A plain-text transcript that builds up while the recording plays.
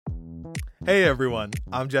Hey everyone,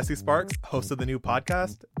 I'm Jesse Sparks, host of the new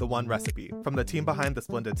podcast, The One Recipe, from the team behind The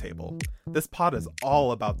Splendid Table. This pod is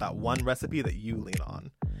all about that one recipe that you lean on.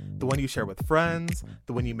 The one you share with friends,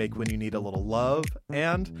 the one you make when you need a little love,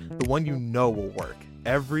 and the one you know will work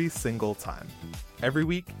every single time. Every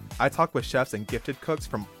week, I talk with chefs and gifted cooks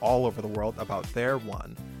from all over the world about their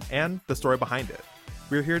one, and the story behind it.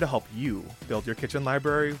 We're here to help you build your kitchen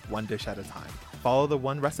library one dish at a time. Follow The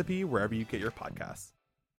One Recipe wherever you get your podcasts.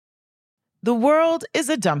 The world is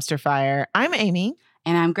a dumpster fire. I'm Amy.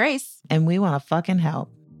 And I'm Grace. And we want to fucking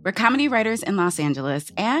help. We're comedy writers in Los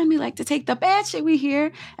Angeles, and we like to take the bad shit we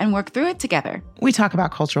hear and work through it together. We talk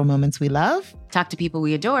about cultural moments we love, talk to people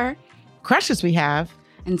we adore, crushes we have,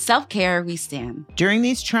 and self-care we stand. During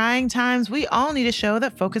these trying times, we all need a show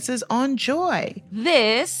that focuses on joy.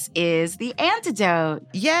 This is The Antidote.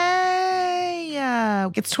 Yay!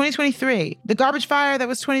 It's 2023. The garbage fire that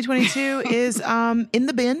was 2022 is in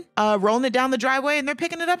the bin, rolling it down the driveway, and they're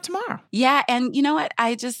picking it up tomorrow. Yeah, and you know what?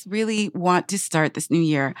 I just really want to start this new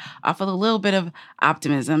year off with a little bit of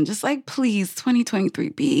optimism. Just like, please, 2023,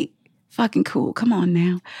 be fucking cool. Come on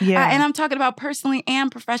now. Yeah. And I'm talking about personally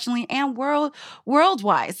and professionally and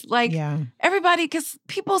worldwise. Like, everybody, because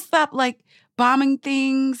people stop, like, bombing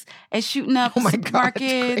things and shooting up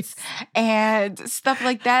markets and stuff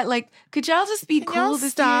like that. Like, could y'all just be cool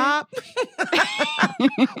this year?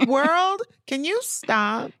 World, can you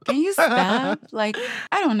stop? Can you stop? Like,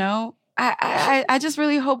 I don't know. I just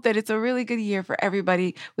really hope that it's a really good year for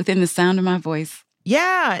everybody within the sound of my voice.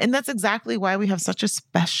 Yeah, and that's exactly why we have such a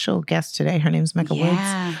special guest today. Her name's Mecca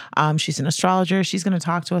Woods. She's an astrologer. She's going to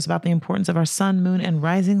talk to us about the importance of our sun, moon, and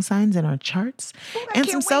rising signs in our charts and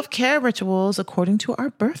some self-care rituals according to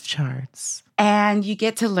our birth charts. And you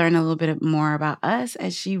get to learn a little bit more about us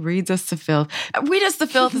as she reads us to filth. Read us to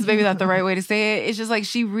filth is maybe not the right way to say it. It's just like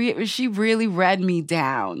she really read me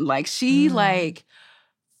down. Like she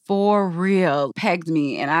for real pegged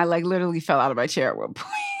me, and I like literally fell out of my chair at one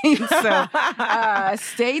point. So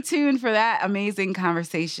stay tuned for that amazing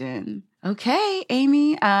conversation. Okay,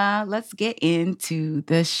 Amy, let's get into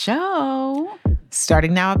the show.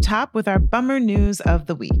 Starting now up top with our bummer news of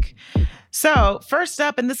the week. So first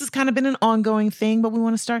up, and this has kind of been an ongoing thing, but we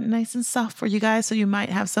want to start nice and soft for you guys, so you might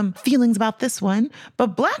have some feelings about this one.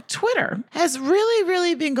 But Black Twitter has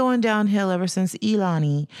really been going downhill ever since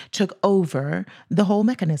Elon took over the whole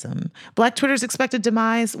mechanism. Black Twitter's expected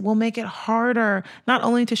demise will make it harder not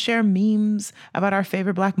only to share memes about our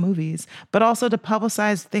favorite Black movies, but also to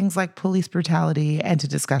publicize things like police brutality and to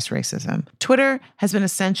discuss racism. Twitter has been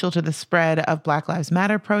essential to the spread of Black Lives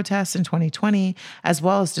Matter protests in 2020, as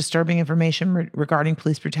well as disturbing information regarding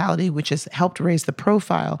police brutality, which has helped raise the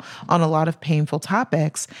profile on a lot of painful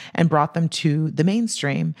topics and brought them to the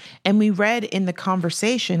mainstream. And we read in The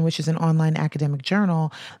Conversation, which is an online academic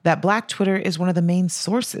journal, that Black Twitter is one of the main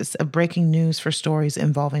sources of breaking news for stories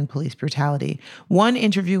involving police brutality. One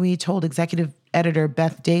interviewee told executive editor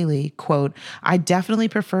Beth Daly, quote, "I definitely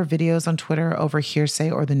prefer videos on Twitter over hearsay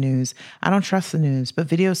or the news. I don't trust the news, but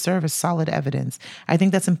videos serve as solid evidence. I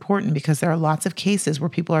think that's important because there are lots of cases where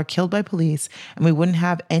people are killed by police and we wouldn't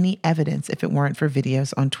have any evidence if it weren't for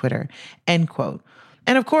videos on Twitter," end quote.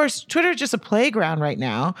 And of course, Twitter is just a playground right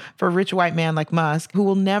now for a rich white man like Musk, who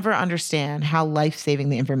will never understand how life-saving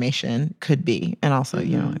the information could be. And also,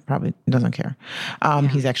 probably doesn't care.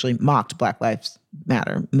 He's actually mocked Black Lives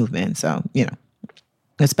Matter movement. So,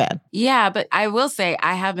 it's bad. Yeah, but I will say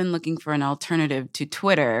I have been looking for an alternative to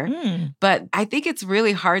Twitter, but I think it's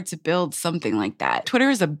really hard to build something like that. Twitter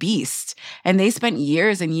is a beast, and they spent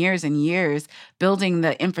years and years and years building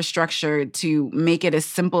the infrastructure to make it as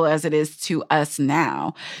simple as it is to us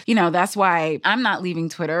now. That's why I'm not leaving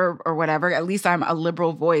Twitter or whatever. At least I'm a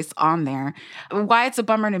liberal voice on there. Why it's a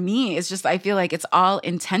bummer to me is just I feel like it's all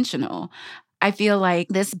intentional. I feel like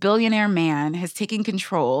this billionaire man has taken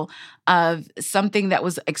control of something that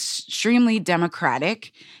was extremely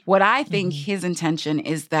democratic. What I think his intention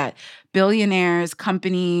is that billionaires,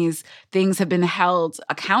 companies, things have been held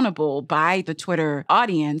accountable by the Twitter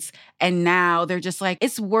audience. And now they're just like,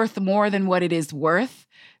 it's worth more than what it is worth,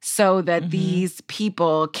 so that these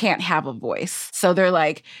people can't have a voice. So they're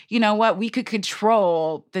like, you know what? We could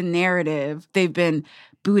control the narrative. They've been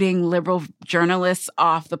booting liberal journalists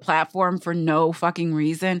off the platform for no fucking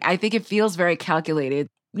reason. I think it feels very calculated.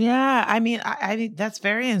 Yeah, I mean, that's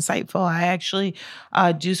very insightful. I actually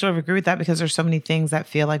do sort of agree with that because there's so many things that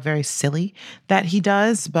feel like very silly that he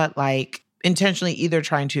does, but like intentionally either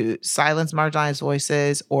trying to silence marginalized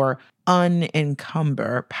voices or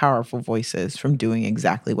unencumber powerful voices from doing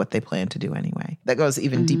exactly what they plan to do anyway. That goes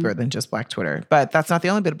even deeper than just Black Twitter. But that's not the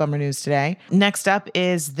only bit of bummer news today. Next up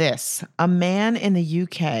is this. A man in the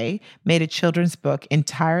UK made a children's book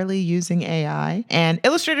entirely using AI, and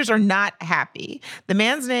illustrators are not happy. The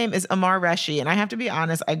man's name is Amar Reshi, and I have to be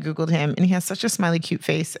honest, I Googled him, and he has such a smiley, cute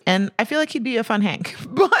face, and I feel like he'd be a fun Hank.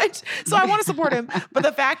 So I want to support him. But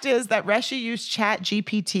the fact is that Reshi used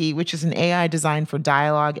ChatGPT, which is an AI designed for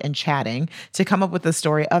dialogue and chatting, to come up with the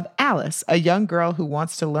story of Alice, a young girl who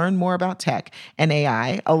wants to learn more about tech and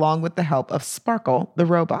AI, along with the help of Sparkle, the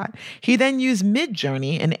robot. He then used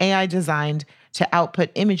Midjourney, an AI designed to output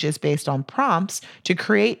images based on prompts to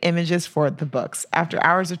create images for the books. After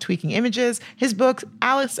hours of tweaking images, his book,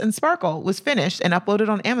 Alice and Sparkle, was finished and uploaded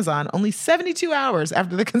on Amazon only 72 hours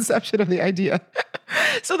after the conception of the idea.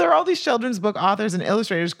 So there are all these children's book authors and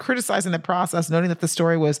illustrators criticizing the process, noting that the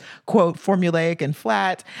story was, quote, formulaic and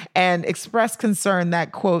flat, and expressed concern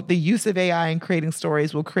that, quote, the use of AI in creating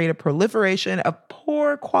stories will create a proliferation of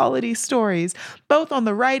poor quality stories, both on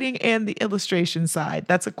the writing and the illustration side.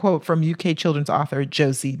 That's a quote from UK children's author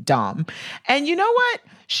Josie Dom. And you know what?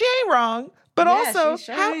 She ain't wrong. But also,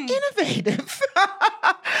 how innovative.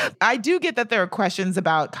 I do get that there are questions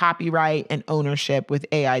about copyright and ownership with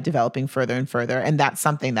AI developing further and further. And that's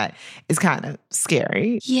something that is kind of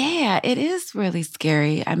scary. Yeah, it is really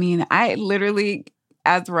scary. I mean, I literally,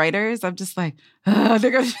 as writers, I'm just like,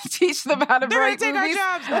 they're going to teach them how to write take movies.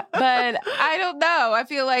 our jobs. But I don't know. I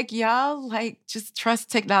feel like y'all just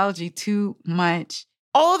trust technology too much.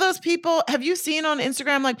 All of those people, have you seen on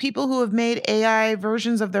Instagram, like people who have made AI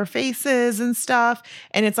versions of their faces and stuff?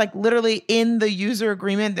 And it's like literally in the user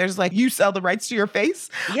agreement, there's like, you sell the rights to your face.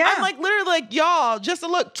 Yeah. I'm like, literally like, y'all, just to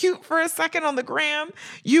look cute for a second on the gram,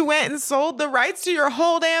 you went and sold the rights to your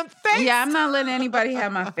whole damn face. Yeah, I'm not letting anybody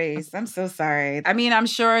have my face. I'm so sorry. I mean, I'm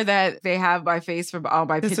sure that they have my face from all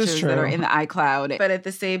my pictures that are in the iCloud. But at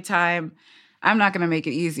the same time, I'm not going to make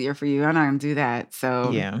it easier for you. I'm not going to do that.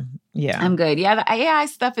 So yeah, I'm good. Yeah, the AI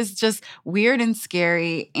stuff is just weird and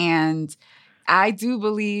scary. And I do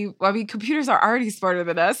believe, computers are already smarter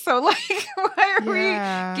than us. So like, why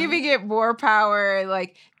are we giving it more power,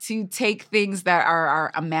 like to take things that are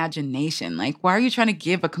our imagination? Like, why are you trying to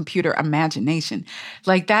give a computer imagination?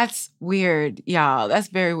 Like, that's weird, y'all. That's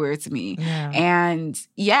very weird to me. Yeah. And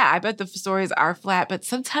I bet the stories are flat, but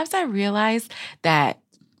sometimes I realize that,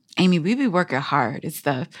 Amy, we be working hard and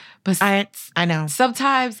stuff, but I know.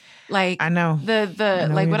 Sometimes, like, I know. the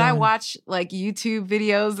like when I watch like YouTube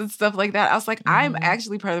videos and stuff like that, I was like, I'm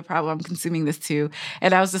actually part of the problem. I'm consuming this too,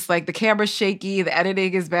 and I was just like, the camera's shaky, the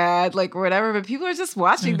editing is bad, like whatever. But people are just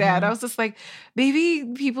watching that. I was just like,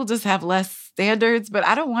 maybe people just have less standards. But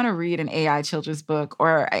I don't want to read an AI children's book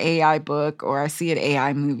or an AI book or see an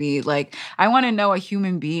AI movie. Like, I want to know a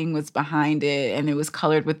human being was behind it and it was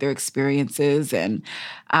colored with their experiences and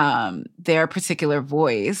their particular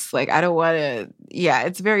voice. Like, I don't want to,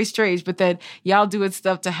 it's very strange. But then y'all doing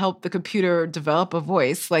stuff to help the computer develop a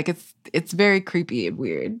voice. Like, it's very creepy and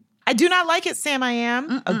weird. I do not like it, Sam I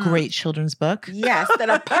Am, a great children's book. Yes, that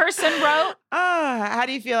a person wrote. How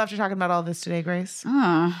do you feel after talking about all this today, Grace?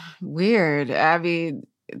 Weird. I mean,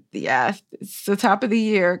 it's the top of the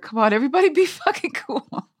year. Come on, everybody be fucking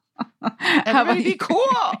cool. Everybody be cool.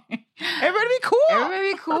 Everybody be cool.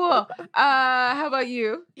 Everybody be cool. How about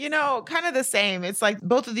you? You know, kind of the same. It's like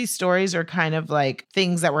both of these stories are kind of like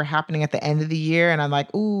things that were happening at the end of the year. And I'm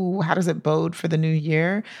like, ooh, how does it bode for the new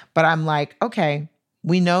year? But I'm like, okay,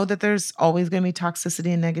 we know that there's always going to be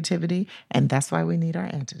toxicity and negativity, and that's why we need our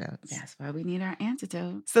antidotes. That's why we need our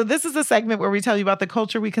antidotes. So this is a segment where we tell you about the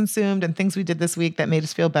culture we consumed and things we did this week that made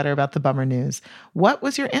us feel better about the bummer news. What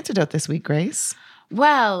was your antidote this week, Grace?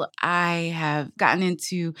 Well, I have gotten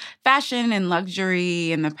into fashion and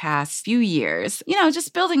luxury in the past few years,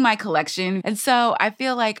 just building my collection. And so I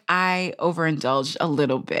feel like I overindulged a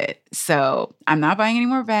little bit. So I'm not buying any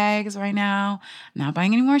more bags right now. I'm not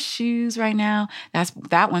buying any more shoes right now.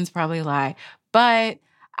 That one's probably a lie. But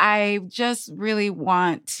I just really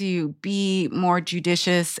want to be more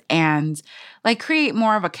judicious and like create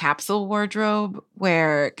more of a capsule wardrobe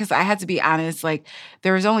because I had to be honest, like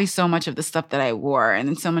there was only so much of the stuff that I wore and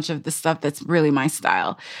then so much of the stuff that's really my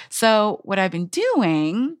style. So what I've been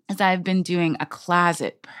doing is I've been doing a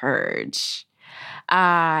closet purge.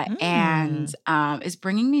 And it's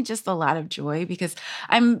bringing me just a lot of joy because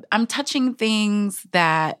I'm touching things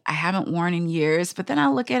that I haven't worn in years, but then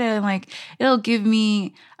I'll look at it and like it'll give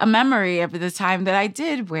me a memory of the time that I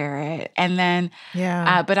did wear it. And then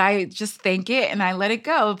but I just thank it and I let it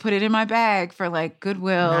go, put it in my bag for like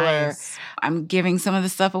Goodwill or I'm giving some of the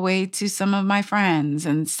stuff away to some of my friends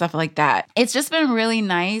and stuff like that. It's just been really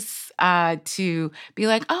nice to be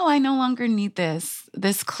like, oh, I no longer need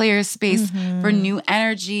this clear space for new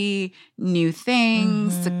energy, new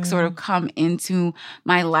things to sort of come into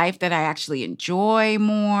my life that I actually enjoy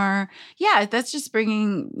more. Yeah, that's just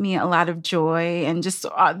bringing me a lot of joy, and just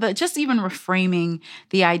even reframing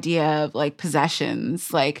the idea of like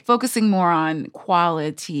possessions, like focusing more on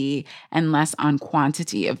quality and less on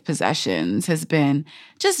quantity of possessions has been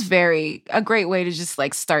just a great way to just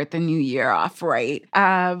like start the new year off right.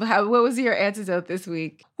 What was your antidote this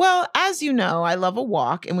week? Well, as you know, I love a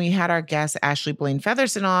walk, and we had our guest Ashley Blaine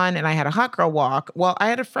Featherson on, and I had a hot girl walk. Well, I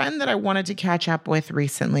had a friend that I wanted to catch up with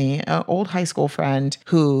recently, an old high school friend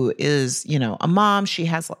who is, a mom. She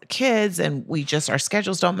has kids, and our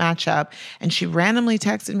schedules don't match up. And she randomly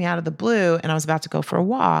texted me out of the blue, and I was about to go for a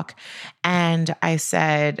walk. And I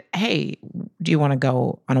said, hey, do you want to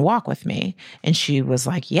go on a walk with me? And she was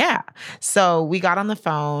like, yeah. So we got on the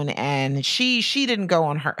phone, and she didn't go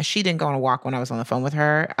on a walk when I was on the phone with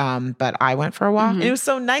her. But I went for a walk, and it was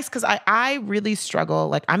so nice because I really struggle.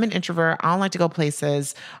 Like, I'm an introvert. I don't like to go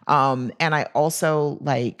places. And I also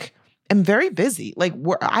am very busy. Like,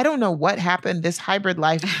 I don't know what happened. This hybrid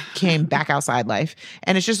life came back outside life.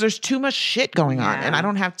 And it's just, there's too much shit going on. And I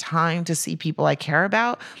don't have time to see people I care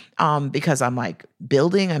about because I'm like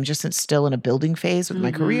building. I'm just still in a building phase with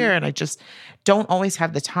my career. And I just don't always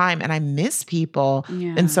have the time. And I miss people.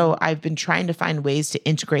 Yeah. And so I've been trying to find ways to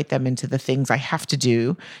integrate them into the things I have to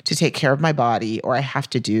do to take care of my body, or I have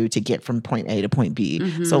to do to get from point A to point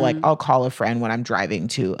B. So like, I'll call a friend when I'm driving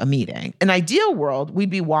to a meeting. In an ideal world,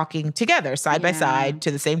 we'd be walking together side by side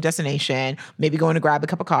to the same destination, maybe going to grab a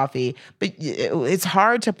cup of coffee. But it's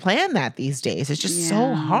hard to plan that these days. It's just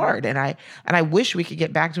so hard. And I wish we could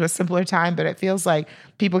get back to a simpler time, but it feels like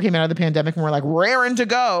people came out of the pandemic and were like raring to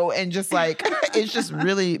go, and just like, it's just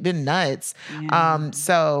really been nuts.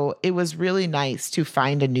 So it was really nice to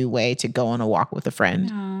find a new way to go on a walk with a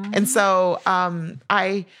friend. And so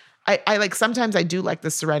I like, sometimes I do like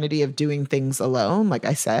the serenity of doing things alone. Like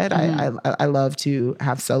I said, I love to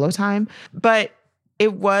have solo time, but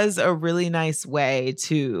it was a really nice way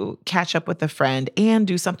to catch up with a friend and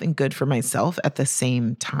do something good for myself at the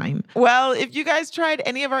same time. Well, if you guys tried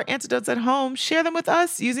any of our antidotes at home, share them with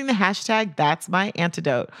us using the hashtag That's My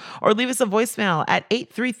Antidote, or leave us a voicemail at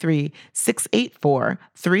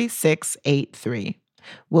 833-684-3683.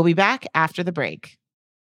 We'll be back after the break.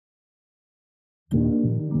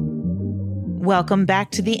 Welcome back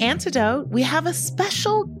to The Antidote. We have a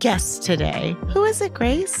special guest today. Who is it,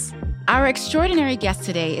 Grace? Our extraordinary guest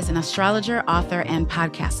today is an astrologer, author, and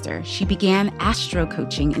podcaster. She began astro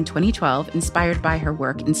coaching in 2012, inspired by her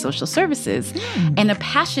work in social services and a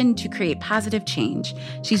passion to create positive change.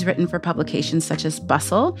 She's written for publications such as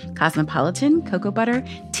Bustle, Cosmopolitan, Cocoa Butter,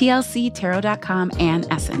 TLC, Tarot.com, and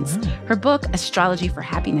Essence. Her book, Astrology for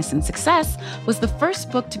Happiness and Success, was the first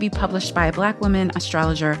book to be published by a Black woman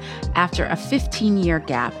astrologer after a 15-year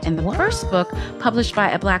gap, and the first book published by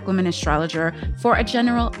a Black woman astrologer for a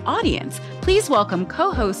general audience. Please welcome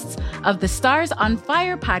co-hosts of the Stars on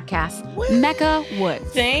Fire podcast, Mecca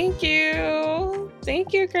Woods. Thank you.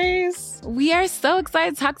 Thank you, Grace. We are so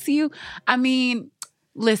excited to talk to you. I mean,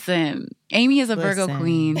 listen, Amy is a Virgo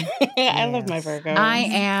queen. I love my Virgo. I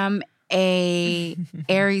am a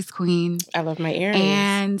Aries queen. I love my Aries.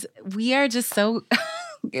 And we are just so...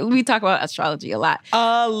 We talk about astrology a lot.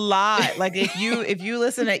 A lot. Like if you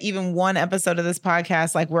listen to even one episode of this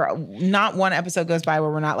podcast, like we're not one episode goes by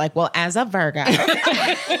where we're not like, well, as a Virgo,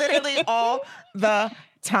 literally all the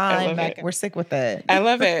time. Like we're sick with it. I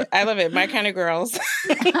love it. I love it. My kind of girls.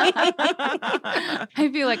 I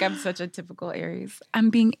feel like I'm such a typical Aries.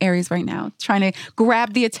 I'm being Aries right now, trying to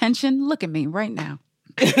grab the attention. Look at me right now.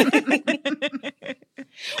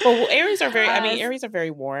 Well, Aries are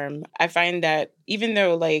very warm. I find that even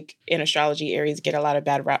though like in astrology, Aries get a lot of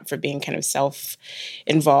bad rap for being kind of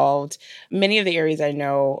self-involved, many of the Aries I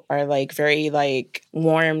know are like very like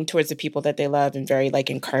warm towards the people that they love and very like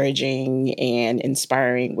encouraging and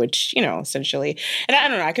inspiring, which, essentially, and I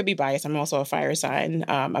don't know, I could be biased. I'm also a fire sign.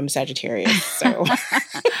 I'm Sagittarius, so.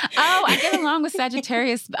 Oh, I get along with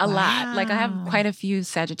Sagittarius a lot. Like I have quite a few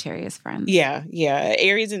Sagittarius friends. Yeah.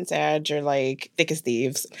 Aries and Sag are like thick as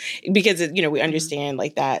thieves because, we understand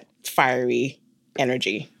like that fiery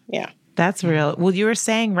energy. Yeah. That's real. Well, you were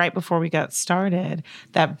saying right before we got started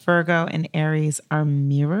that Virgo and Aries are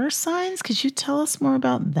mirror signs. Could you tell us more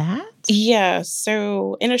about that? Yeah.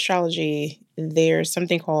 So in astrology, there's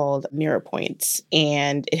something called mirror points,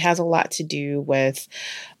 and it has a lot to do with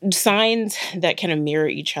signs that kind of mirror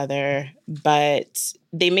each other, but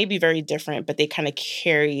they may be very different, but they kind of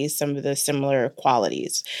carry some of the similar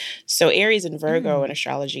qualities. So Aries and Virgo in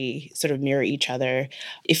astrology sort of mirror each other.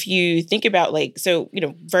 If you think about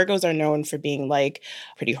Virgos are known for being like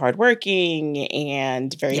pretty hardworking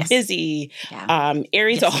and very busy. Yeah.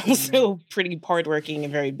 Aries are also pretty hardworking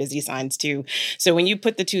and very busy signs too. So when you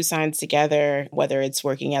put the two signs together, whether it's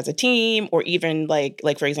working as a team or even like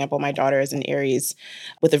for example, my daughter is an Aries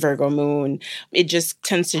with a Virgo moon, it just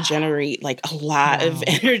tends to generate like a lot of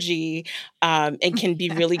energy and can be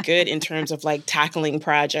really good in terms of like tackling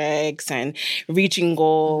projects and reaching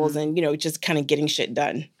goals and, just kind of getting shit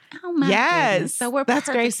done. Oh my goodness. So we're That's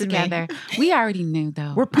perfect together. We already knew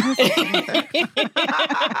though. We're perfect together.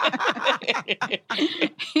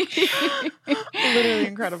 Literally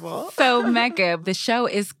incredible. So Mecca, the show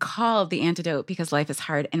is called The Antidote because life is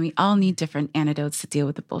hard and we all need different antidotes to deal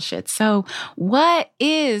with the bullshit. So what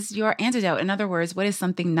is your antidote? In other words, what is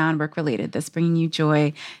something non-work related that's bringing you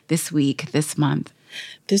joy this week, this month?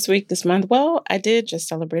 This week, this month. Well, I did just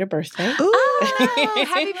celebrate a birthday. Oh,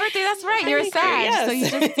 happy birthday. That's right. You're a Sag. Yes. So you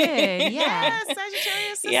just did. Yeah.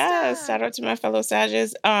 Sagittarius sister. Yes. Shout out to my fellow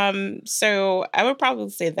Sages. So I would probably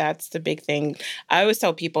say that's the big thing. I always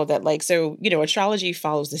tell people that astrology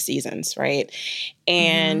follows the seasons, right?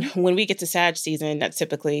 And when we get to Sag season, that's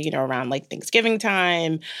typically, around like Thanksgiving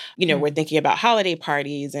time, we're thinking about holiday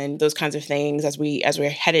parties and those kinds of things as we're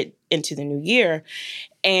headed into the new year.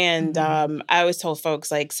 And I always tell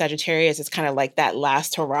folks like Sagittarius is kind of like that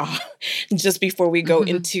last hurrah just before we go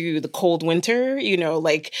into the cold winter,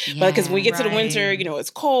 because when we get to the winter,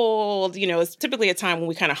 it's cold, it's typically a time when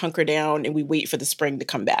we kind of hunker down and we wait for the spring to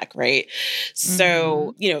come back, right?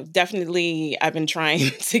 So, definitely I've been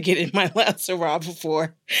trying to get in my last hurrah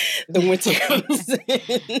before the winter comes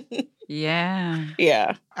in. Yeah.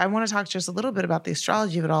 Yeah. I want to talk just a little bit about the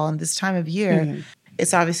astrology of it all and this time of year.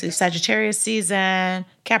 It's obviously Sagittarius season,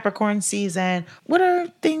 Capricorn season. What are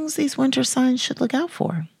things these winter signs should look out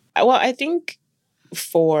for? Well, I think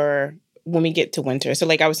for when we get to winter, so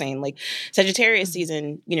like I was saying, like Sagittarius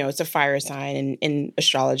season, it's a fire sign. And in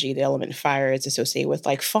astrology, the element fire is associated with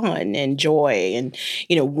like fun and joy and,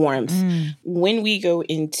 warmth. When we go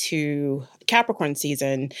into Capricorn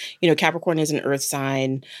season, Capricorn is an earth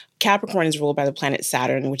sign. Capricorn is ruled by the planet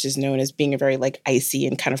Saturn, which is known as being a very like icy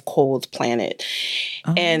and kind of cold planet.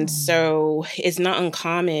 And so it's not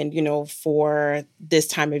uncommon, for this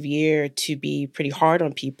time of year to be pretty hard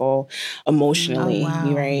on people emotionally,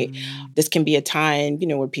 right? This can be a time,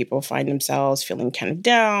 where people find themselves feeling kind of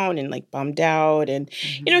down and like bummed out and,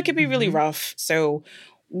 it can be really rough. So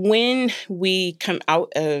when we come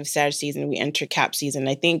out of Sag season, we enter Cap season,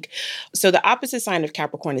 I think, so the opposite sign of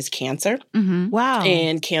Capricorn is Cancer. Wow.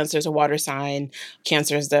 And Cancer is a water sign.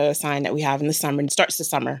 Cancer is the sign that we have in the summer and starts the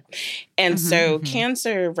summer. And so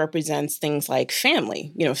Cancer represents things like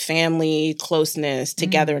family, family, closeness,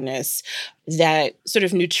 togetherness, that sort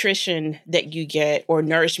of nutrition that you get or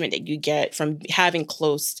nourishment that you get from having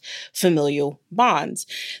close familial bonds.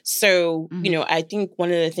 So, I think one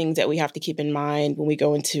of the things that we have to keep in mind when we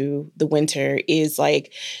go into the winter is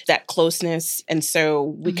like that closeness. And so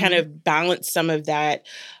we kind of balance some of that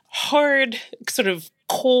hard sort of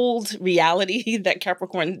cold reality that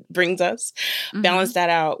Capricorn brings us, balance that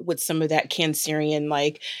out with some of that Cancerian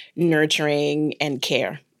like nurturing and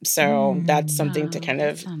care. So that's something to kind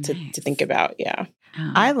of to think about. Yeah.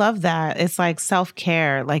 I love that. It's like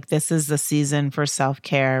self-care. Like this is the season for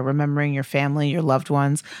self-care, remembering your family, your loved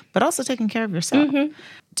ones, but also taking care of yourself.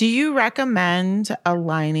 Do you recommend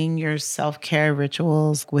aligning your self-care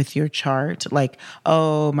rituals with your chart? Like,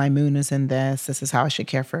 oh, my moon is in this. This is how I should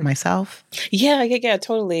care for myself. Yeah,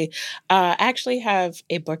 totally. I actually have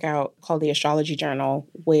a book out called the Astrology Journal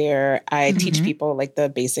where I teach people like the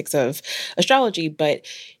basics of astrology, but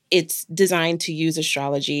it's designed to use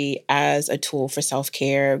astrology as a tool for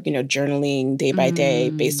self-care, journaling day by day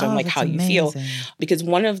based on like how you feel. Because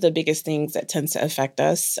one of the biggest things that tends to affect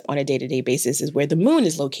us on a day-to-day basis is where the moon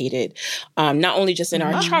is located. Not only just in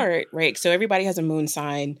our chart, right? So everybody has a moon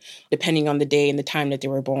sign depending on the day and the time that they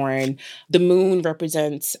were born. The moon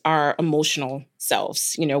represents our emotional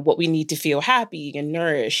selves, what we need to feel happy and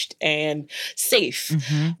nourished and safe.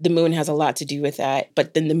 The moon has a lot to do with that.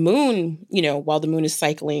 But then the moon, while the moon is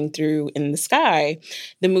cycling through in the sky,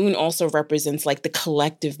 the moon also represents like the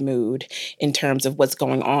collective mood in terms of what's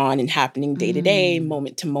going on and happening day to day,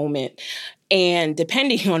 moment to moment. And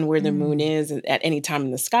depending on where the moon is at any time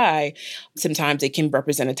in the sky, sometimes it can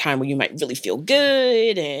represent a time where you might really feel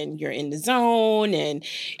good and you're in the zone and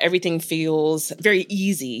everything feels very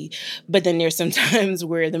easy. But then there's some times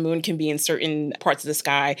where the moon can be in certain parts of the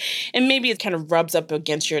sky and maybe it kind of rubs up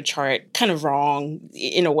against your chart kind of wrong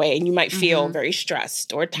in a way. And you might feel very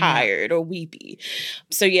stressed or tired or weepy.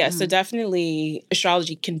 So so definitely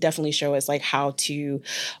astrology can definitely show us like how to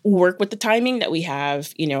work with the timing that we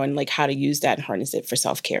have, you know, and like how to use that and harness it for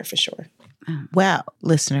self-care for sure. Well,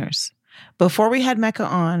 listeners, before we had Mecca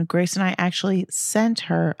on, Grace and I actually sent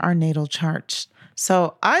her our natal charts.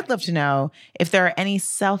 So I'd love to know if there are any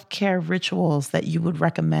self-care rituals that you would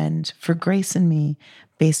recommend for Grace and me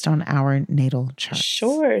based on our natal charts.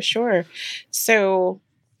 Sure. So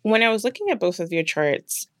when I was looking at both of your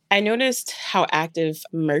charts, I noticed how active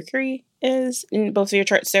Mercury is in both of your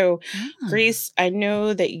charts. So, Grace, I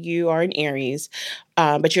know that you are an Aries,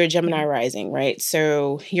 but you're a Gemini rising, right?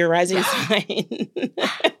 So your rising sign.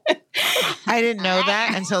 I didn't know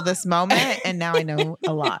that until this moment, and now I know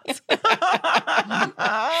a lot.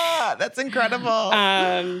 That's incredible.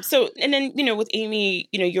 So, and then, you know, with Amy,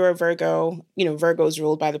 you know, you're a Virgo, you know, Virgo is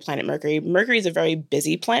ruled by the planet Mercury. Mercury is a very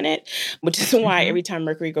busy planet, which is why every time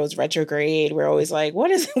Mercury goes retrograde, we're always like,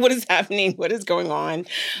 what is happening? What is going on?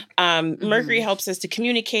 Mercury helps us to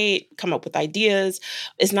communicate, come up with ideas.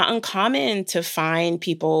 It's not uncommon to find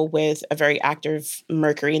people with a very active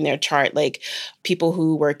Mercury in their chart, like people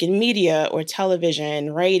who work in media or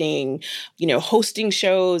television, writing, you know, hosting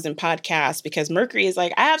shows and podcasts, because Mercury is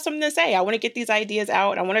like, I have something to say. I want to get these ideas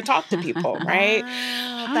out. I want to talk to people, right?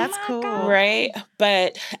 Wow, that's cool. Right.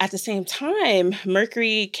 But at the same time,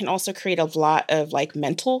 Mercury can also create a lot of like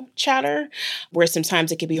mental chatter, where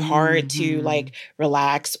sometimes it can be hard to like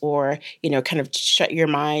relax or, you know, kind of shut your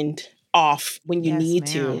mind off when you need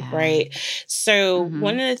to, right? So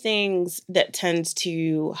one of the things that tends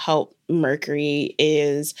to help Mercury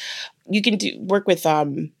is you can work with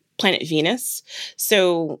planet Venus.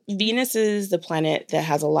 So Venus is the planet that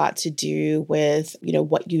has a lot to do with, you know,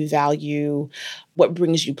 what you value, what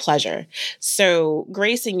brings you pleasure. So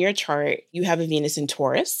Grace, in your chart, you have a Venus in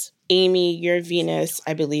Taurus. Amy, your Venus,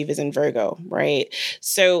 I believe, is in Virgo, right?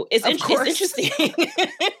 So it's interesting.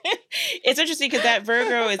 It's interesting because that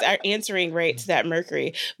Virgo is answering right to that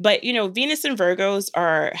Mercury. But, you know, Venus and Virgos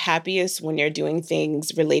are happiest when they're doing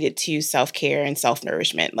things related to self-care and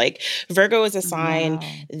self-nourishment. Like Virgo is a sign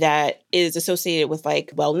that is associated with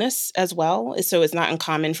like wellness as well. So it's not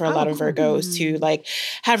uncommon for a lot of Virgos to like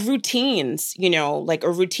have routines, you know, like a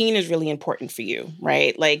routine is really important for you,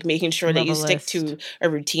 right? Like making sure that you stick to a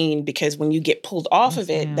routine, because when you get pulled off of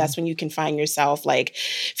it, that's when you can find yourself like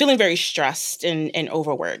feeling very stressed and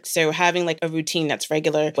overworked. So having like a routine that's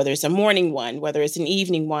regular, whether it's a morning one, whether it's an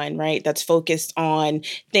evening one, right? That's focused on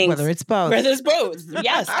things. Whether it's both.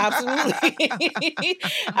 Yes, absolutely.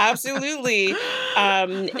 Absolutely.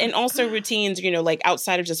 And also routines, you know, like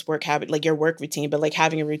outside of just work habit, like your work routine, but like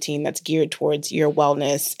having a routine that's geared towards your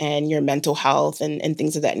wellness and your mental health and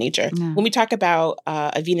things of that nature. Yeah. When we talk about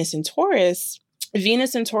a Venus in Taurus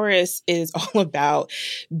is all about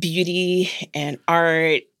beauty and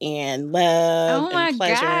art and love and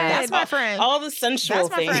pleasure. God. That's my friend. All the sensual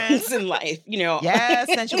things in life, you know. Yes,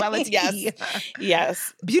 sensuality.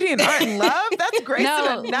 Yes. Beauty and art and love. That's great.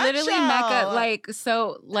 No, literally, Mecca.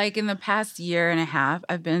 Like in the past year and a half,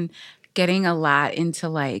 I've been getting a lot into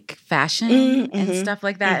like fashion and stuff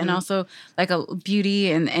like that. And also like a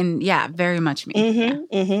beauty and yeah, very much me.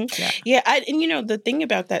 And you know, the thing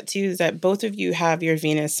about that too is that both of you have your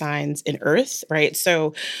Venus signs in Earth, right?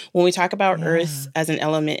 So when we talk about Earth as an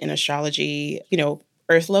element in astrology, you know,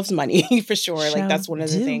 Earth loves money for sure. Like that's one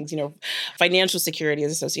of the things, you know, financial security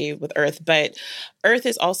is associated with Earth, but Earth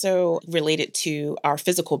is also related to our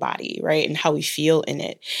physical body, right? And how we feel in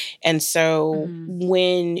it. And so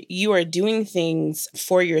when you are doing things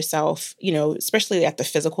for yourself, you know, especially at the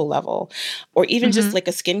physical level, or even just like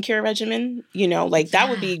a skincare regimen, you know, like that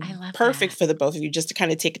would be perfect for the both of you, just to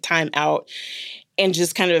kind of take time out and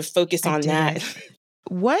just kind of focus on that.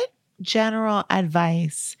 What general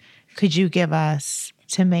advice could you give us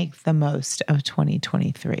to make the most of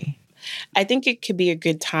 2023? I think it could be a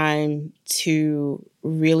good time to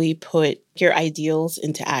really put your ideals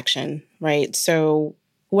into action, right? So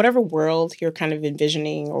whatever world you're kind of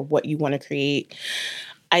envisioning or what you want to create,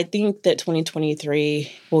 I think that 2023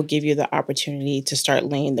 will give you the opportunity to start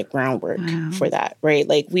laying the groundwork for that, right?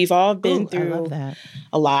 Like we've all been through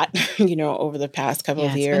a lot, you know, over the past couple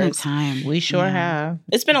of years. It's been a time. We sure have.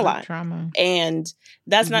 It's been a lot. Trauma. And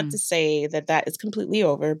that's not to say that is completely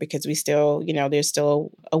over, because we still, you know, there's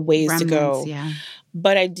still a ways to go.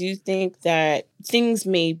 But I do think that things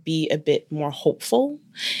may be a bit more hopeful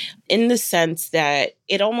in the sense that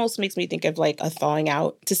it almost makes me think of like a thawing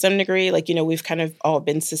out to some degree. Like, we've kind of all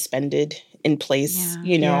been suspended in place,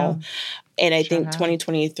 And I think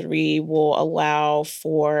 2023 will allow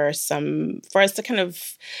for us to kind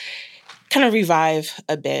of revive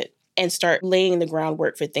a bit and start laying the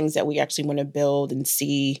groundwork for things that we actually want to build and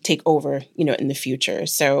see take over, in the future.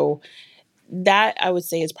 So that I would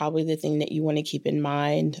say is probably the thing that you want to keep in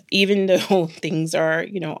mind, even though things are,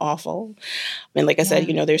 awful. And like I said,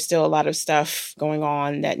 there's still a lot of stuff going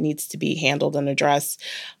on that needs to be handled and addressed.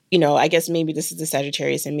 I guess maybe this is the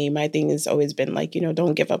Sagittarius in me. My thing has always been like,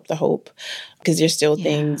 don't give up the hope because there's still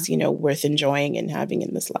things, worth enjoying and having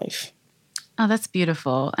in this life. Oh, that's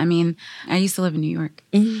beautiful. I mean, I used to live in New York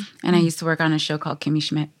and I used to work on a show called Kimmy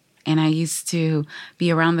Schmidt. And I used to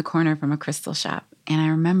be around the corner from a crystal shop. And I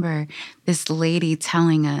remember this lady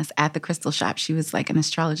telling us at the crystal shop, she was like an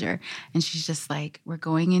astrologer. And she's just like, we're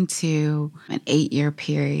going into an 8-year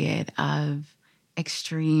period of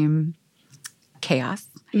extreme chaos.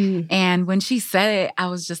 And when she said it, I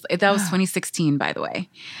was just, that was 2016, by the way.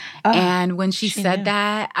 And when she said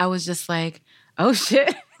that, I was just like, oh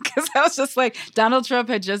shit. Because I was just like, Donald Trump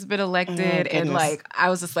had just been elected. And like, I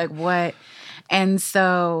was just like, what? And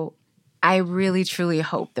so I really, truly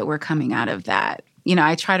hope that we're coming out of that.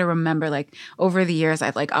 I try to remember, like, over the years,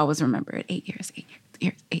 I've like always remembered 8 years.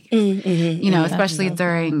 Especially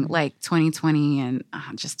during like 2020 and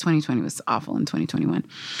just 2020 was awful in 2021.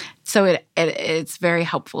 So it's very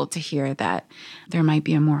helpful to hear that there might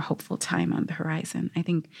be a more hopeful time on the horizon. I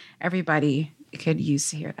think everybody could use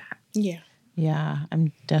to hear that. Yeah. Yeah,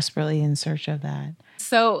 I'm desperately in search of that.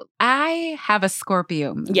 So I have a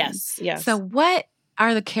Scorpio moon. Yes. So what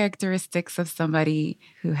are the characteristics of somebody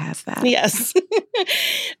who has that? Yes.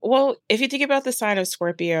 Well, if you think about the sign of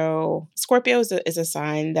Scorpio is a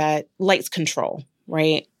sign that likes control,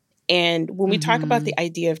 right? And when we talk about the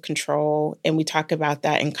idea of control and we talk about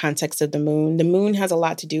that in context of the moon has a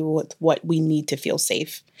lot to do with what we need to feel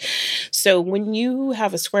safe. So when you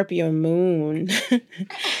have a Scorpio moon,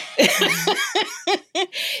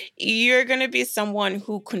 you're going to be someone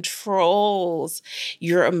who controls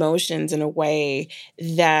your emotions in a way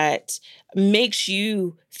that makes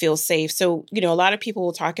you feel safe. So, a lot of people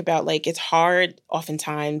will talk about like it's hard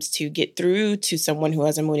oftentimes to get through to someone who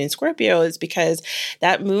has a moon in Scorpio is because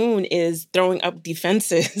that moon is throwing up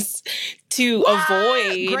defenses to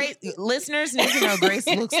avoid. Great listeners need to know Grace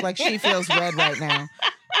looks like she feels red right now.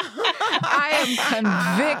 I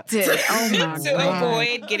am convicted. Oh my God. To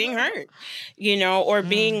avoid getting hurt, or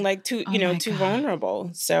being like too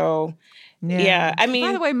vulnerable. So yeah. I mean,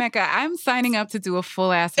 by the way, Mecca, I'm signing up to do a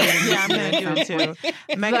full ass reading. Yeah, I'm going to do it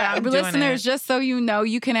too. Mecca, listeners, just so you know,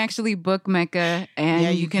 you can actually book Mecca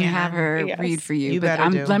and you can have her read for you. But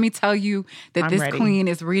let me tell you that this queen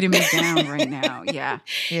is reading me down right now.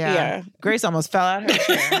 Yeah. Grace almost fell out her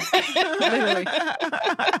chair. Literally.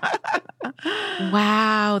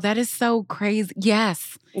 Wow, that is so crazy.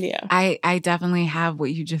 Yes. Yeah. I definitely have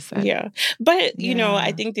what you just said. Yeah. But,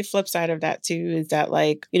 I think the flip side of that too is that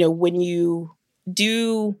like, when you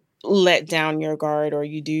do let down your guard or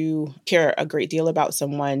you do care a great deal about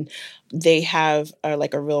someone, they have a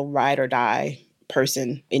real ride or die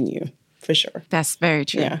person in you for sure. That's very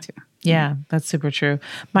true too. Yeah, that's super true.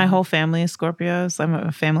 My whole family is Scorpios. I'm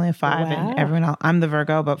a family of 5 and everyone else, I'm the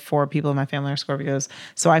Virgo, but 4 people in my family are Scorpios.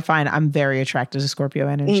 So I find I'm very attracted to Scorpio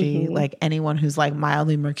energy. Like anyone who's like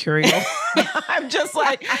mildly mercurial, I'm just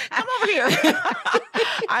like, come over here.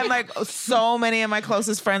 I'm like, so many of my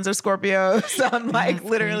closest friends are Scorpios. So I'm like,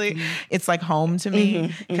 literally, it's like home to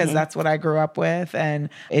me because that's what I grew up with. And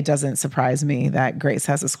it doesn't surprise me that Grace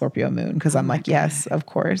has a Scorpio moon because I'm like, yes, of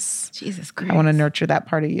course. Jesus Christ. I want to nurture that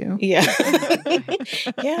part of you. Yeah.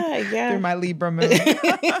 Yeah. Through my Libra moon.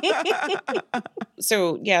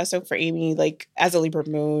 So for Amy, like as a Libra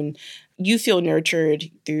moon, you feel nurtured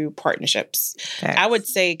through partnerships. Thanks. I would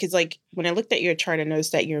say, because like when I looked at your chart, I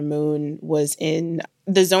noticed that your moon was in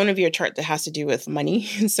the zone of your chart that has to do with money.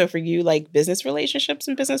 And so for you, like business relationships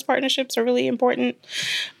and business partnerships are really important.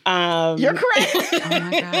 You're correct. Oh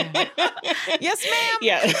my God. Yes, ma'am.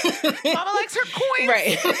 Yeah. Mama likes her coins.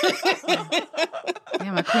 Right.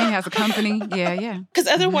 Yeah, my queen has a company. Yeah. Because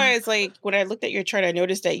otherwise, like when I looked at your chart, I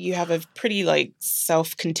noticed that you have a pretty like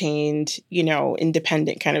self-contained,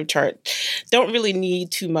 independent kind of chart. Don't really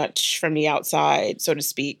need too much from the outside, so to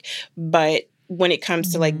speak. But when it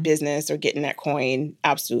comes to like business or getting that coin,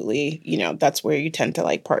 absolutely, you know, that's where you tend to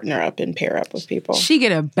like partner up and pair up with people. She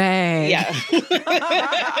get a bag. Yeah.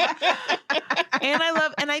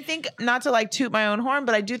 And I think, not to like toot my own horn,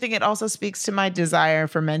 but I do think it also speaks to my desire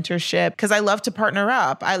for mentorship, because I love to partner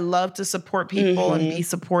up. I love to support people and be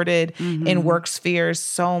supported in work spheres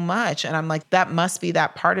so much. And I'm like, that must be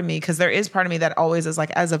that part of me, because there is part of me that always is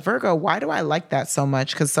like, as a Virgo, why do I like that so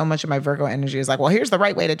much? Because so much of my Virgo energy is like, well, here's the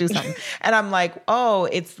right way to do something. And I'm like, oh,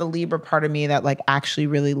 it's the Libra part of me that like actually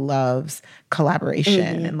really loves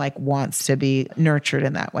collaboration and like wants to be nurtured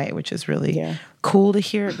in that way, which is really cool to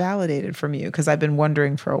hear it validated from you, because I've been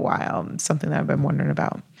wondering for a while, something that I've been wondering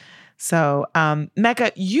about. So,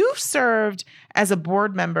 Mecca, you've served as a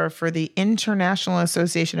board member for the International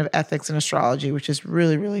Association of Ethics and Astrology, which is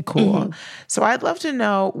really, really cool. So I'd love to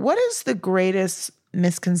know, what is the greatest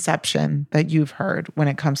misconception that you've heard when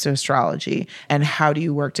it comes to astrology, and how do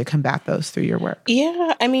you work to combat those through your work?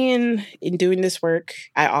 Yeah, I mean, in doing this work,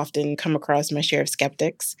 I often come across my share of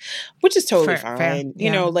skeptics, which is totally fine. You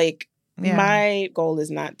know, like, my goal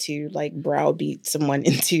is not to like browbeat someone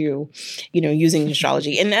into, you know, using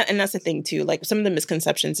astrology. And that's the thing too. Like, some of the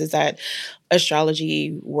misconceptions is that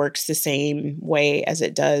astrology works the same way as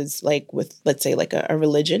it does like with, let's say, like a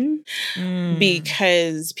religion,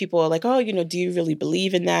 because people are like, oh, you know, do you really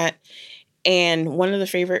believe in that? And one of the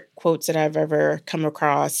favorite quotes that I've ever come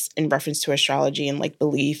across in reference to astrology and like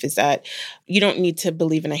belief is that you don't need to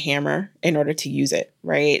believe in a hammer in order to use it,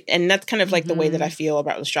 right? And that's kind of like the way that I feel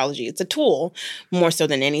about astrology. It's a tool more so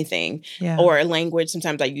than anything, or a language.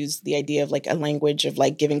 Sometimes I use the idea of like a language of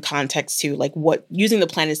like giving context to like what, using the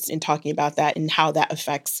planets and talking about that and how that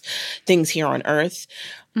affects things here on Earth.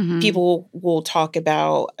 People will talk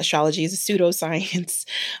about astrology as a pseudoscience.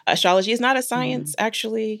 Astrology is not a science,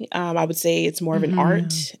 actually. I would say it's more of an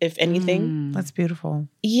art, if anything. That's beautiful.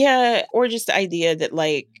 Yeah. Or just the idea that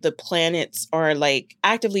like the planets are like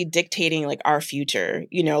actively dictating like our future.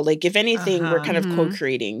 You know, like if anything, we're kind of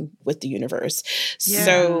co-creating with the universe.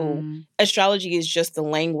 So astrology is just the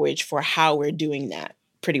language for how we're doing that.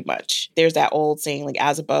 Pretty much. There's that old saying, like,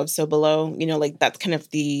 as above, so below. You know, like, that's kind of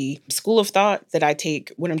the school of thought that I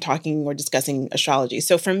take when I'm talking or discussing astrology.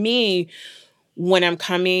 So for me, when I'm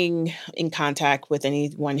coming in contact with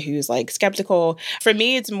anyone who's like skeptical, for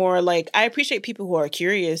me, it's more like, I appreciate people who are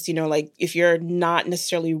curious, you know, like if you're not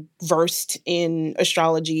necessarily versed in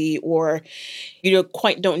astrology, or you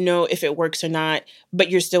quite don't know if it works or not, but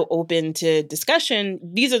you're still open to discussion.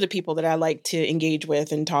 These are the people that I like to engage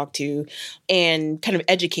with and talk to and kind of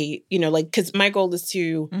educate, you know, like, because my goal is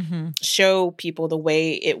to show people the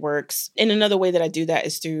way it works. And another way that I do that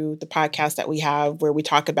is through the podcast that we have, where we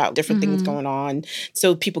talk about different things going on,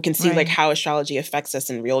 so people can see like how astrology affects us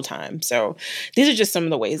in real time. So these are just some of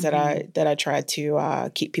the ways that I try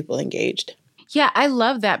to keep people engaged. Yeah, I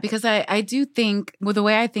love that, because I do think, well, the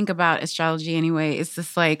way I think about astrology anyway, is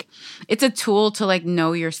just like, it's a tool to like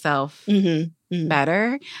know yourself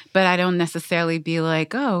better, but I don't necessarily be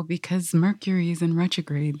like, oh, because Mercury is in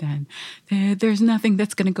retrograde, then there's nothing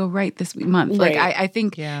that's going to go right this month. Like, I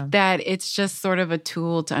think that it's just sort of a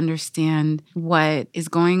tool to understand what is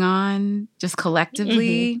going on just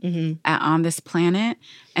collectively on this planet,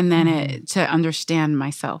 and then to understand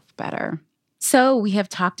myself better. So we have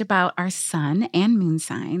talked about our sun and moon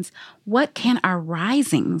signs. What can our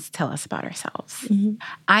risings tell us about ourselves?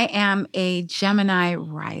 I am a Gemini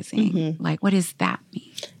rising. Like, what does that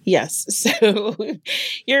mean? Yes. So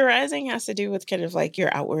your rising has to do with kind of like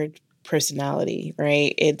your outward personality,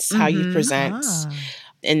 right? It's how you present.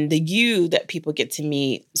 And the you that people get to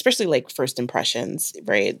meet, especially like first impressions,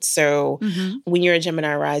 right? So when you're a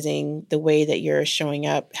Gemini rising, the way that you're showing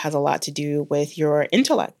up has a lot to do with your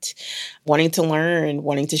intellect, wanting to learn,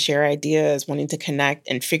 wanting to share ideas, wanting to connect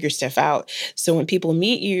and figure stuff out. So when people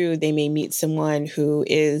meet you, they may meet someone who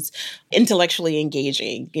is intellectually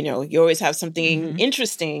engaging. You know, you always have something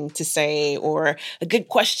interesting to say, or a good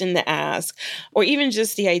question to ask, or even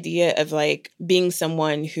just the idea of like being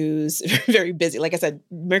someone who's very busy. Like I said,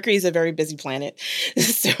 Mercury is a very busy planet.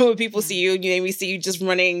 So when people see you, they may see you just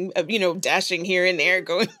running, you know, dashing here and there,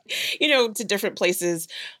 going, you know, to different places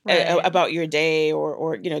about your day,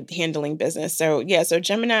 or, you know, handling business. So yeah, so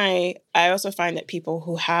Gemini, I also find that people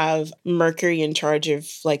who have Mercury in charge of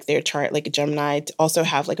like their chart, like a Gemini, also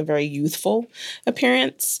have like a very youthful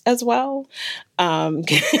appearance as well.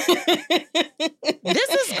 This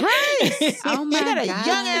is great. Oh my God. She got a God.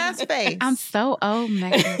 young ass face. I'm so old,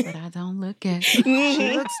 Mecca, but I don't look it. She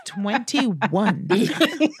looks 21.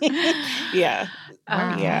 Yeah.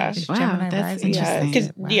 Wow. Yeah. Wow, Gemini that's rising.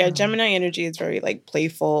 interesting. Yeah, Gemini energy is very like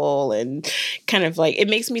playful and kind of like, it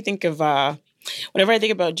makes me think of Whenever I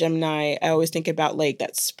think about Gemini, I always think about like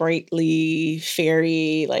that sprightly,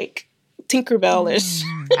 fairy, like Tinkerbell-ish.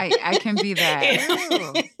 I can be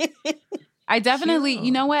that. I definitely,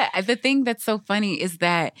 you know what? The thing that's so funny is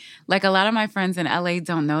that like a lot of my friends in LA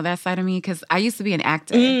don't know that side of me because I used to be an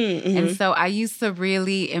actor. Mm-hmm. And so I used to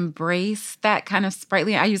really embrace that kind of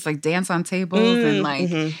sprightly. I used to like dance on tables and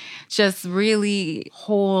like just really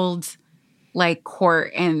hold like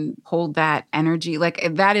court and hold that energy. Like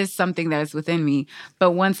that is something that is within me.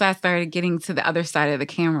 But once I started getting to the other side of the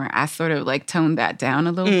camera, I sort of like toned that down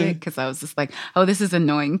a little bit because I was just like, oh, this is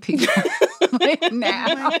annoying people. Like now.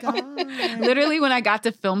 Oh my God. Literally when I got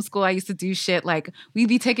to film school, I used to do shit like we'd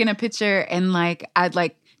be taking a picture and like I'd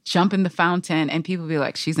like jump in the fountain and people would be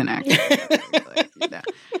like, she's an actor. Like, you know.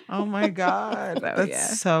 Oh my God. So,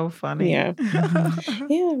 That's so funny. Yeah.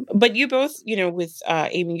 Yeah. But you both, you know, with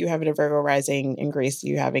Amy, you having a Virgo rising and Grace,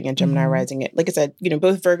 you having a Gemini rising. Like I said, you know,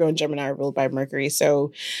 both Virgo and Gemini are ruled by Mercury.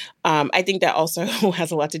 So I think that also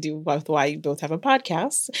has a lot to do with why you both have a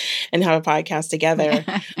podcast and have a podcast together.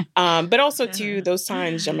 But also too, those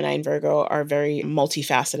signs, Gemini and Virgo, are very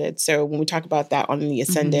multifaceted. So when we talk about that on the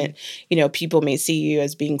ascendant, you know, people may see you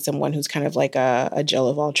as being someone who's kind of like a Jill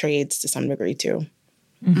of all trades to some degree too.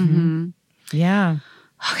 Yeah.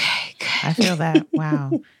 Okay, good. I feel that.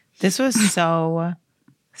 Wow. This was so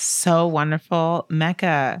wonderful.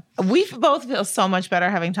 Mecca, we both feel so much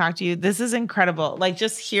better having talked to you. This is incredible. Like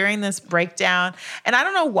just hearing this breakdown. And I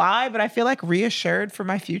don't know why, but I feel like reassured for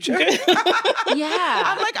my future. Yeah.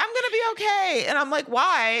 I'm like, I'm going to be okay. And I'm like,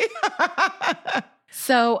 why?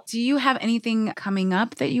 So do you have anything coming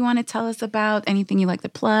up that you want to tell us about? Anything you like to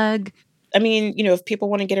plug? I mean, you know, if people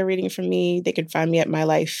want to get a reading from me, they can find me at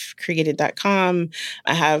mylifecreated.com.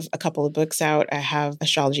 I have a couple of books out. I have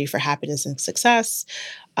Astrology for Happiness and Success.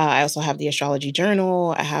 I also have the Astrology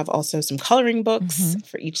Journal. I have also some coloring books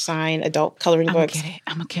for each sign, adult coloring books.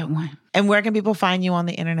 I'm going to get one. And where can people find you on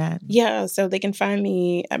the internet? Yeah, so they can find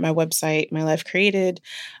me at my website, My Life Created.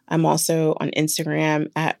 I'm also on Instagram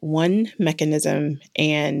at One Mechanism.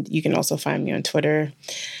 And you can also find me on Twitter,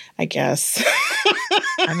 I guess.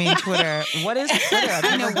 I mean, Twitter. What is Twitter? I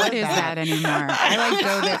don't know what is that anymore. I like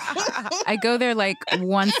go there. I go there like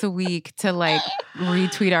once a week to like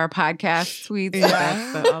retweet our podcast tweets.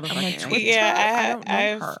 Yeah. That's all the fucking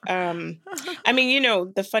I mean, you know,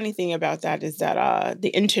 the funny thing about that is that the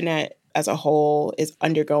internet as a whole is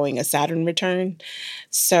undergoing a Saturn return.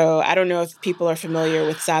 So I don't know if people are familiar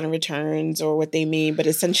with Saturn returns or what they mean, but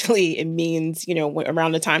essentially it means, you know,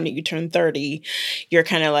 around the time that you turn 30, you're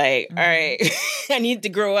kind of like, all right, I need to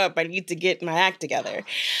grow up. I need to get my act together.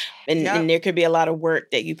 And there could be a lot of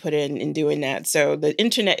work that you put in doing that. So the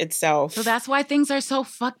internet itself. So that's why things are so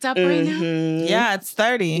fucked up right now? Yeah, it's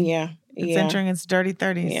 30. Yeah. It's entering its dirty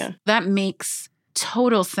 30s. Yeah. That makes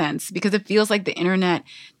total sense because it feels like the internet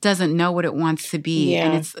doesn't know what it wants to be.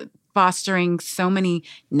 And it's fostering so many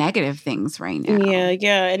negative things right now.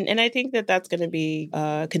 Yeah. And I think that that's going to be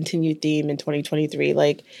a continued theme in 2023.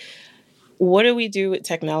 Like, what do we do with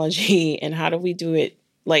technology and how do we do it?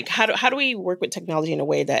 Like, how do we work with technology in a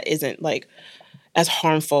way that isn't like as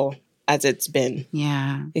harmful as it's been?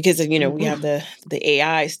 Yeah. Because, you know, we have the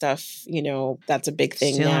AI stuff, you know, that's a big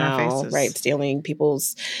thing Stealing now, our faces. right? Stealing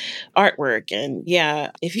people's artwork. And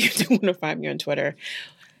if you do want to find me on Twitter,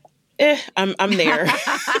 I'm there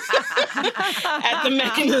at the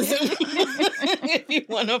mechanism if you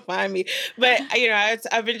want to find me. But, you know,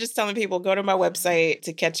 I've been just telling people, go to my website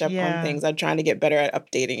to catch up on things. I'm trying to get better at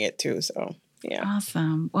updating it too. So, yeah.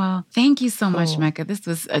 Awesome. Well, thank you so much, Mecca. This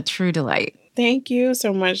was a true delight. Thank you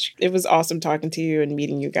so much. It was awesome talking to you and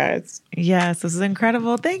meeting you guys. Yes, this is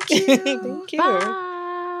incredible. Thank you. Thank you.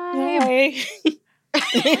 Bye.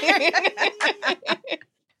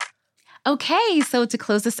 Okay, so to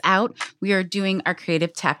close this out, we are doing our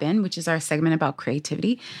creative tap-in, which is our segment about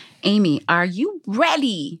creativity. Amy, are you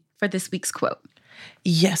ready for this week's quote?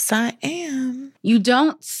 Yes, I am. You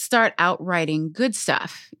don't start out writing good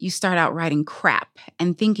stuff. You start out writing crap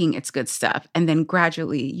and thinking it's good stuff, and then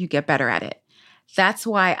gradually you get better at it. That's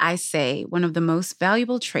why I say one of the most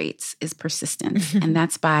valuable traits is persistence, and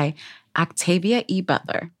that's by Octavia E.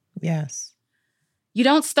 Butler. Yes. You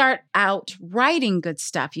don't start out writing good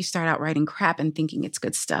stuff. You start out writing crap and thinking it's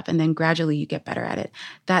good stuff, and then gradually you get better at it.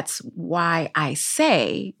 That's why I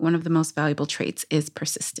say one of the most valuable traits is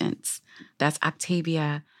persistence. That's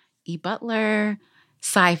Octavia E. Butler,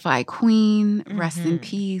 sci-fi queen, rest in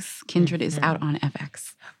peace. Kindred is out on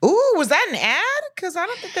FX. Ooh, was that an ad? Because I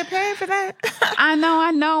don't think they're paying for that.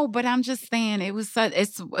 I know, but I'm just saying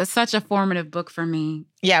it's such a formative book for me.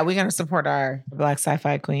 Yeah, we're going to support our Black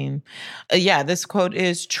sci-fi queen. This quote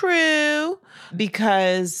is true.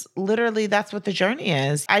 because literally that's what the journey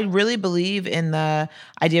is. I really believe in the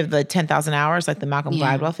idea of the 10,000 hours, like the Malcolm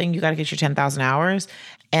Gladwell thing. You got to get your 10,000 hours.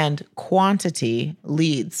 And quantity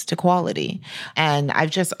leads to quality. And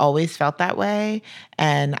I've just always felt that way.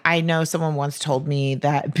 And I know someone once told me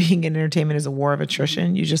that being in entertainment is a war of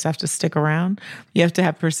attrition. You just have to stick around. You have to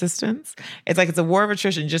have persistence. It's like it's a war of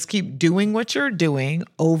attrition. Just keep doing what you're doing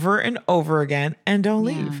over and over again and don't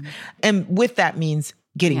leave. And with that means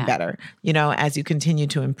getting better, as you continue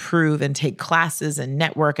to improve and take classes and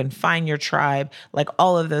network and find your tribe, like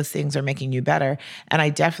all of those things are making you better. And I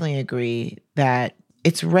definitely agree that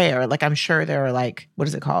it's rare. Like, I'm sure there are what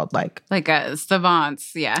is it called? Like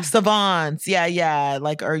savants. Yeah. Savants. Yeah.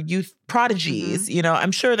 Or youth prodigies.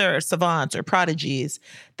 I'm sure there are savants or prodigies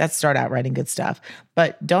that start out writing good stuff,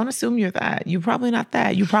 but don't assume you're that. You're probably not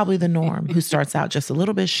that. You're probably the norm who starts out just a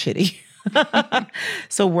little bit shitty.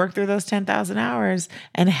 So work through those 10,000 hours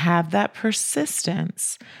and have that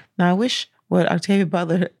persistence. Now, I wish what Octavia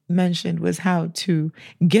Butler mentioned was how to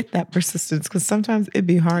get that persistence, because sometimes it'd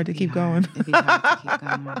be hard to keep going. It'd be hard to keep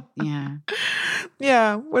going. Yeah.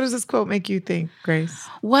 Yeah. What does this quote make you think, Grace?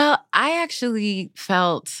 Well, I actually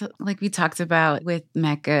felt like we talked about with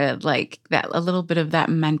Mecca, like that a little bit of that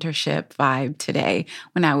mentorship vibe today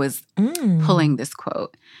when I was pulling this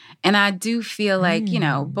quote. And I do feel like,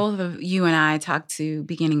 both of you and I talk to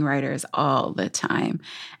beginning writers all the time.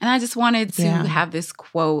 And I just wanted to have this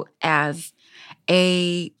quote as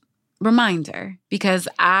a reminder, because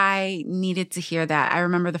I needed to hear that. I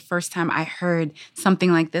remember the first time I heard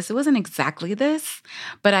something like this. It wasn't exactly this,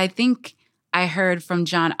 but I think I heard from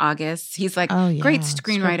John August. He's great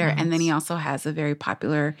screenwriter. And then he also has a very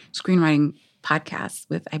popular screenwriting podcast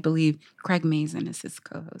with, I believe, Craig Mazin as his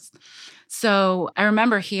co-host. So I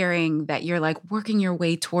remember hearing that you're working your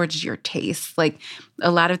way towards your taste. Like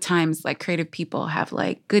a lot of times, creative people have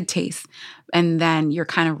good taste, and then you're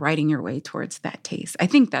kind of writing your way towards that taste. I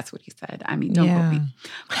think that's what he said. I mean, don't quote me.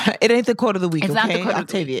 It ain't the quote of the week. It's not the quote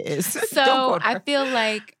Octavia of the week. is. So I feel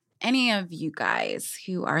like any of you guys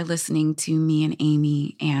who are listening to me and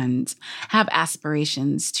Amy and have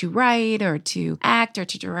aspirations to write or to act or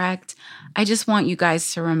to direct, I just want you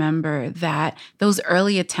guys to remember that those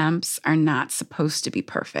early attempts are not supposed to be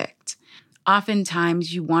perfect.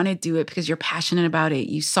 Oftentimes you want to do it because you're passionate about it.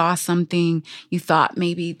 You saw something, you thought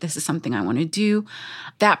maybe this is something I want to do.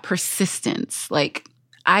 That persistence,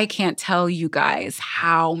 I can't tell you guys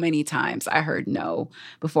how many times I heard no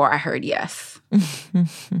before I heard yes.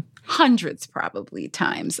 Hundreds probably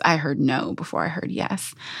times I heard no before I heard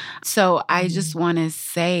yes. So I just want to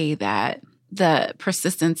say that the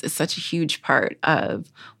persistence is such a huge part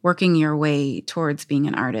of working your way towards being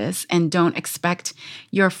an artist. And don't expect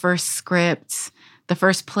your first script, the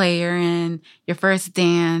first play you're in, your first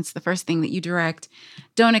dance, the first thing that you direct,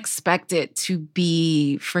 don't expect it to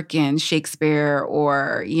be freaking Shakespeare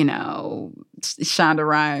or, Shonda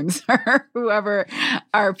Rhimes or whoever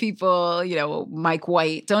are people, Mike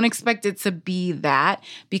White. Don't expect it to be that,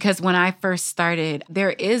 because when I first started,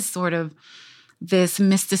 there is sort of this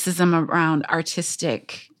mysticism around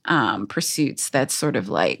artistic pursuits that's sort of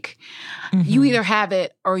you either have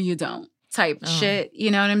it or you don't type shit. You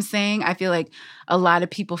know what I'm saying? I feel like a lot of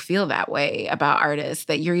people feel that way about artists,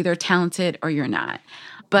 that you're either talented or you're not.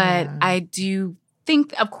 But I do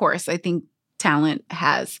think, of course, I think talent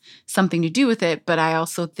has something to do with it. But I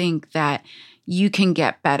also think that you can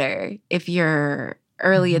get better if your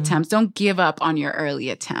early attempts, don't give up on your early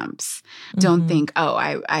attempts. Don't think,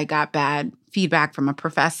 I got bad feedback from a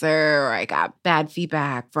professor, or I got bad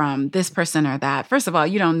feedback from this person or that. First of all,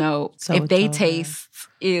 you don't know if they taste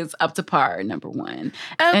is up to par, number one.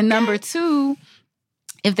 Okay. And number two,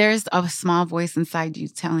 if there's a small voice inside you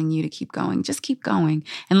telling you to keep going, just keep going.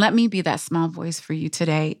 And let me be that small voice for you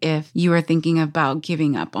today. If you are thinking about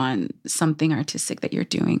giving up on something artistic that you're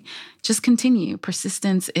doing, just continue.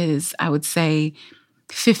 Persistence is, I would say,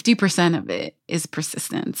 50% of it is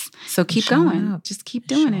persistence. So keep going. Up. Just keep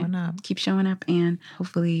doing it. Keep showing up. And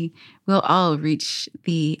hopefully we'll all reach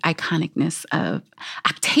the iconicness of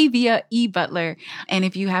Octavia E. Butler. And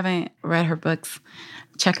if you haven't read her books,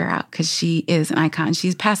 check her out, because she is an icon.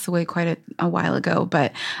 She's passed away quite a while ago,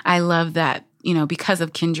 but I love that, because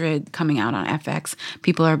of Kindred coming out on FX,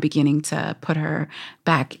 people are beginning to put her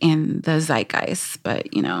back in the zeitgeist. But,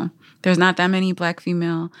 there's not that many Black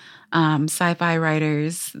female sci-fi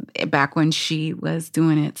writers back when she was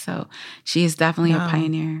doing it. So she is definitely a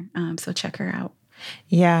pioneer. So check her out.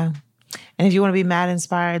 Yeah. And if you want to be mad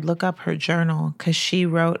inspired, look up her journal because she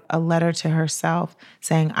wrote a letter to herself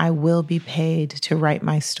saying, I will be paid to write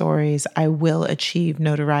my stories. I will achieve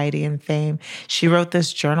notoriety and fame. She wrote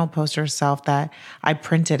this journal post herself that I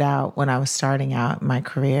printed out when I was starting out my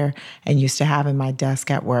career and used to have in my desk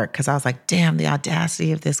at work because I was like, damn, the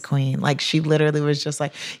audacity of this queen. Like she literally was just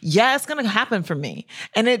like, yeah, it's going to happen for me.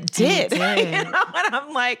 And it did. You know? And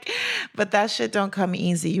I'm like, but that shit don't come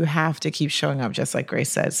easy. You have to keep showing up just like Grace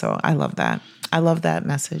said. So I love that. I love that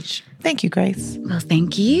message. Thank you, Grace. Well,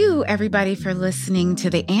 thank you, everybody, for listening to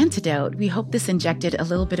The Antidote. We hope this injected a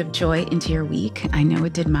little bit of joy into your week. I know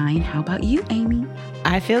it did mine. How about you, Amy?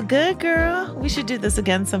 I feel good, girl. We should do this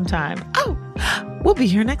again sometime. Oh, we'll be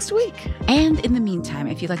here next week. And in the meantime,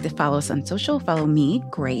 if you'd like to follow us on social, follow me,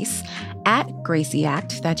 Grace, at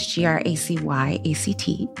GraceyAct. That's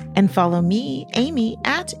GracyaCT. And follow me, Amy,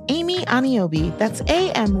 at Amy Aniobi. That's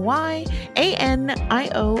AMYANIOBI.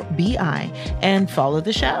 And follow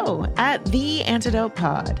the show at The Antidote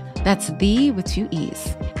Pod. That's the with 2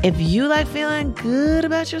 E's. If you like feeling good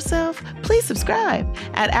about yourself, please subscribe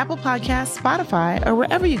at Apple Podcasts, Spotify, or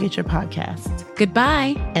wherever you get your podcasts.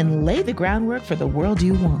 Goodbye. And lay the groundwork for the world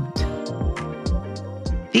you want.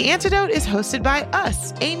 The Antidote is hosted by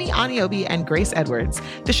us, Amy Aniobi and Grace Edwards.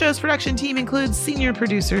 The show's production team includes senior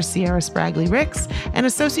producer Sierra Spragley-Ricks and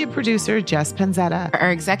associate producer Jess Penzetta. Our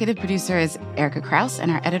executive producer is Erica Krause, and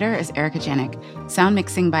our editor is Erica Janik. Sound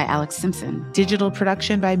mixing by Alex Simpson. Digital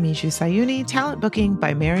production by Mishu Sayuni. Talent booking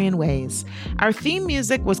by Marion Ways. Our theme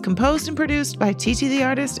music was composed and produced by Titi the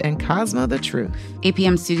Artist and Cosmo the Truth.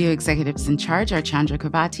 APM studio executives in charge are Chandra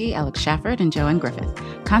Kavati, Alex Shafford, and Joanne Griffith.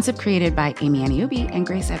 Concept created by Amy Aniobi and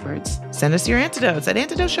Grace Edwards. Send us your antidotes at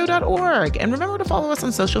antidoteshow.org. And remember to follow us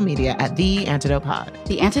on social media at The Antidote Pod.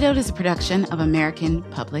 The Antidote is a production of American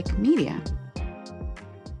Public Media.